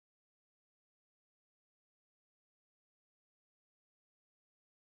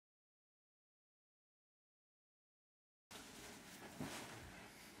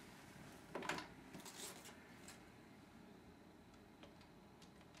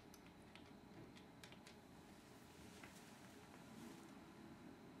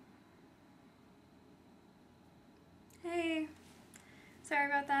Sorry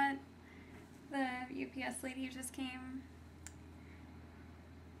about that. The UPS lady just came.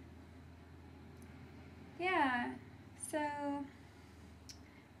 Yeah, so,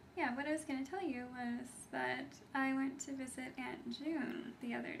 yeah, what I was going to tell you was that I went to visit Aunt June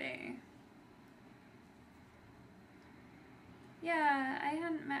the other day. Yeah, I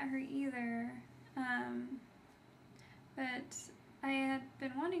hadn't met her either, but I had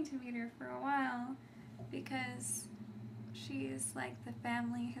been wanting to meet her for a while because she's like the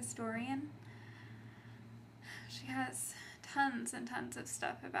family historian. She has tons and tons of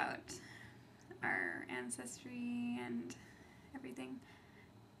stuff about our ancestry and everything.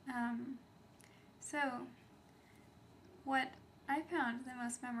 So, what I found the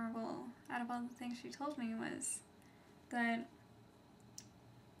most memorable out of all the things she told me was that,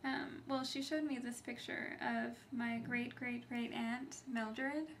 well, she showed me this picture of my great-great-great aunt,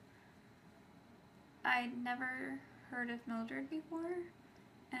 Mildred. I'd never heard of Mildred before,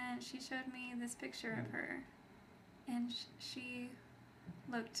 and she showed me this picture of her, and she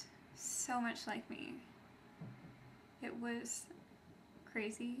looked so much like me. It was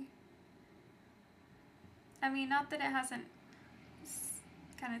crazy. I mean, not that it hasn't, this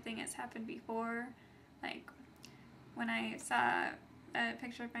kind of thing has happened before. Like, when I saw a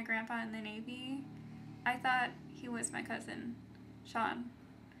picture of my grandpa in the Navy, I thought he was my cousin, Sean.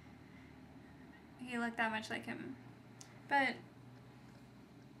 He looked that much like him. But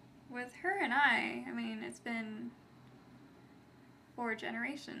with her and I mean, it's been 4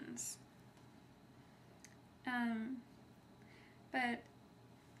 generations. But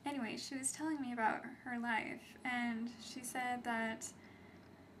anyway, she was telling me about her life, and she said that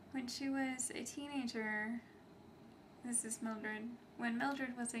when she was a teenager, this is Mildred, when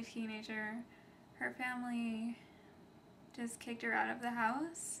Mildred was a teenager, her family just kicked her out of the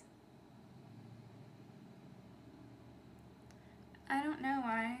house. I don't know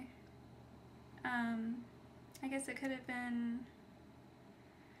why. I guess it could have been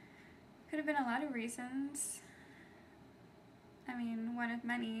a lot of reasons. I mean, one of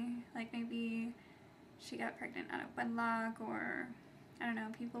many. Like, maybe she got pregnant out of wedlock, or I don't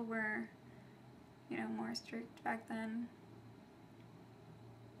know, people were, you know, more strict back then.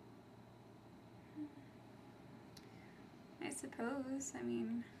 I suppose. I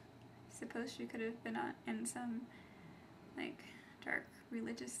mean, I suppose she could have been in some, like, dark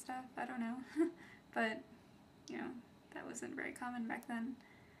religious stuff. I don't know. But, you know, that wasn't very common back then.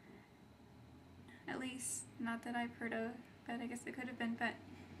 At least, not that I've heard of, but I guess it could have been. But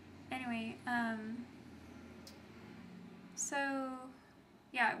anyway, so,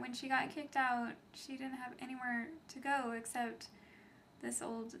 yeah, when she got kicked out, she didn't have anywhere to go except this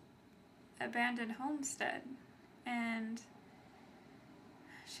old abandoned homestead. And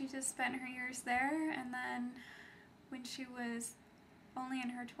she just spent her years there, and then when she was only in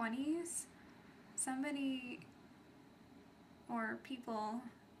her 20s, somebody or people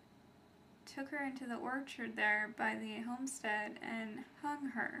took her into the orchard there by the homestead and hung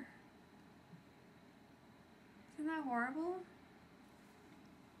her. Isn't that horrible?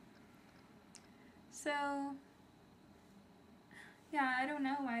 So, yeah, I don't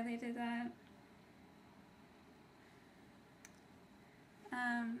know why they did that.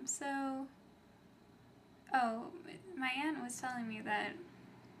 My aunt was telling me that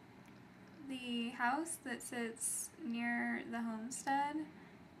the house that sits near the homestead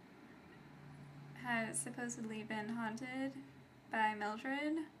has supposedly been haunted by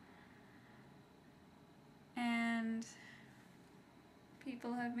Mildred, and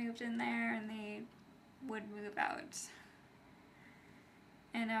people have moved in there and they would move out,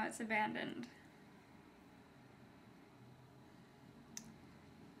 and now it's abandoned.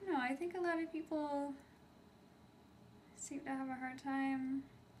 No, I think a lot of people seem to have a hard time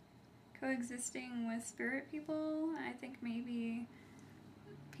coexisting with spirit people. I think maybe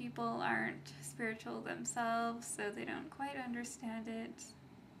people aren't spiritual themselves, so they don't quite understand it,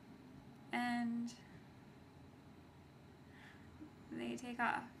 and they take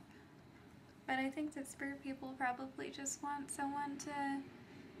off. But I think that spirit people probably just want someone to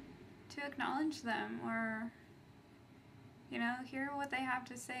acknowledge them, or, you know, hear what they have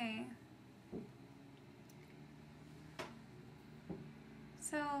to say.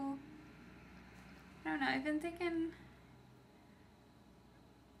 So, I don't know, I've been thinking,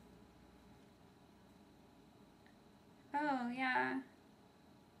 oh, yeah,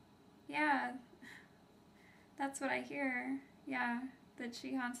 that's what I hear, yeah, that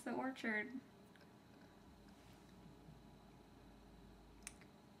she haunts the orchard.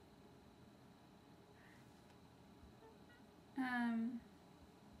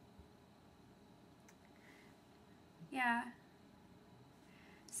 Yeah,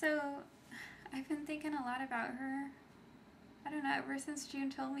 So, I've been thinking a lot about her. I don't know, ever since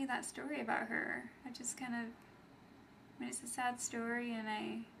June told me that story about her, I just kind of, I mean, it's a sad story,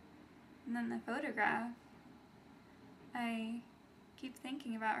 and then the photograph, I keep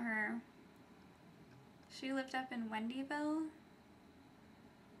thinking about her. She lived up in Wendyville.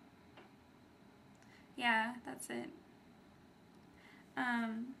 Yeah, that's it.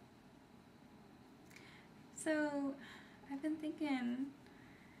 So I've been thinking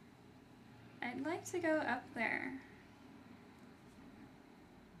I'd like to go up there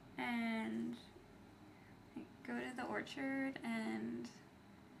and go to the orchard and,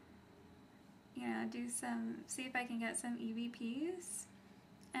 you know, see if I can get some EVPs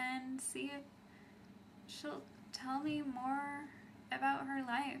and see if she'll tell me more about her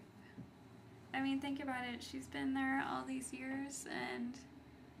life. I mean, think about it. She's been there all these years, and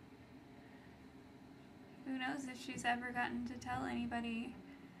who knows if she's ever gotten to tell anybody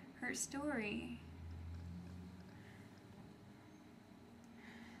her story.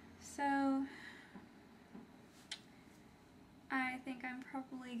 So I think I'm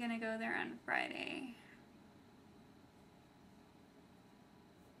probably gonna go there on Friday.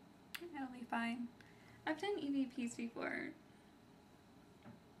 It'll be fine. I've done EVPs before.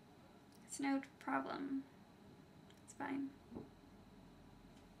 It's no problem. It's fine.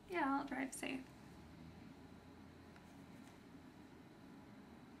 Yeah, I'll drive safe.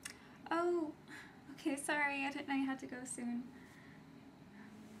 Oh, okay, sorry, I didn't know you had to go soon.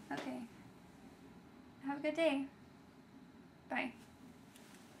 Okay. Have a good day. Bye.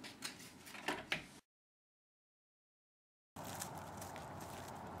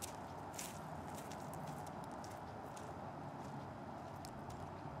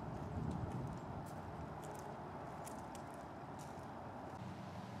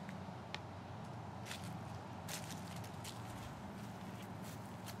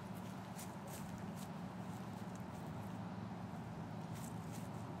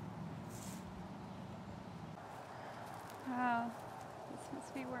 Wow, this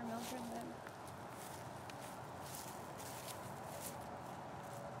must be where Mildred lived.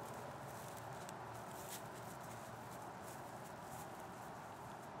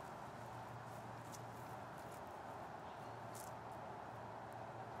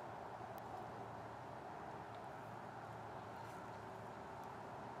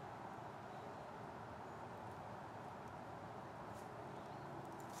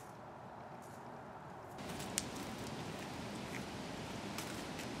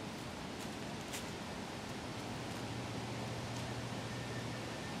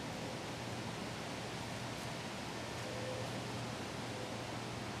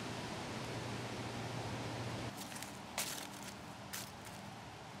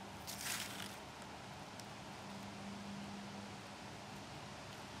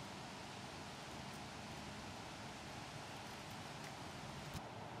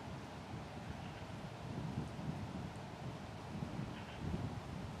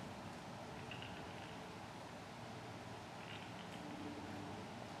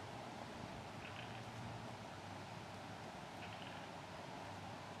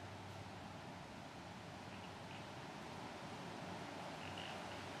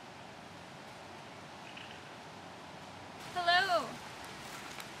 Hello,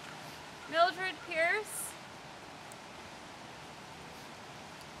 Mildred Pierce.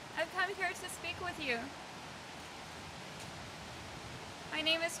 I've come here to speak with you. My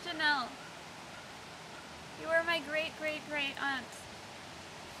name is Janelle. You are my great-great-great aunt.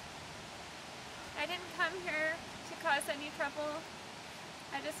 I didn't come here to cause any trouble.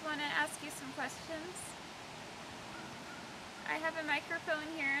 I just want to ask you some questions. I have a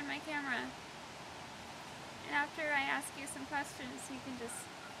microphone here and my camera. And after I ask you some questions, you can just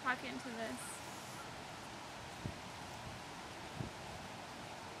talk into this.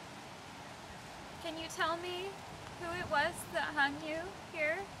 Can you tell me who it was that hung you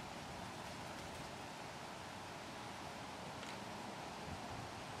here?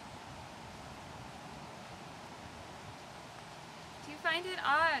 Do you find it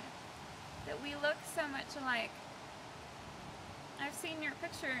odd that we look so much alike? I've seen your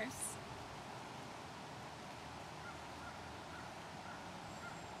pictures.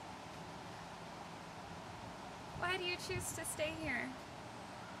 Why do you choose to stay here?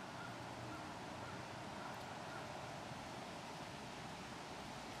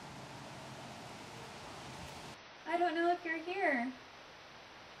 I don't know if you're here.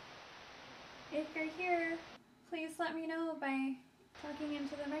 If you're here, please let me know by talking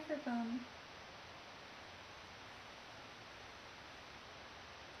into the microphone.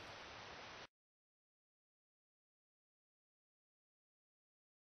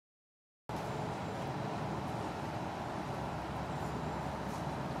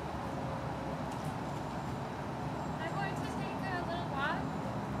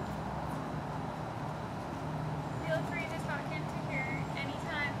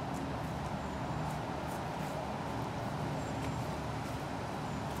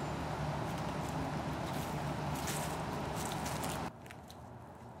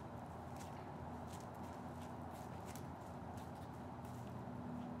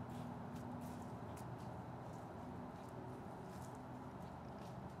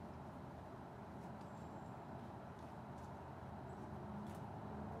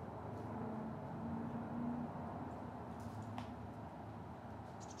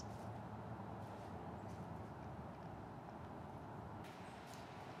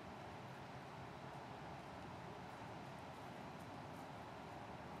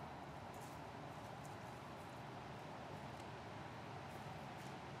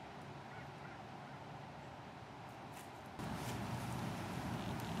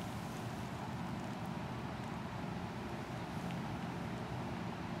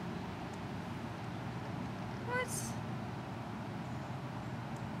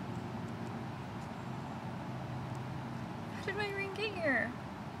 did my ring get here?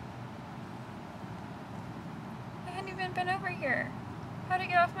 I hadn't even been over here. How'd it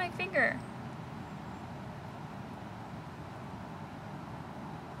get off my finger?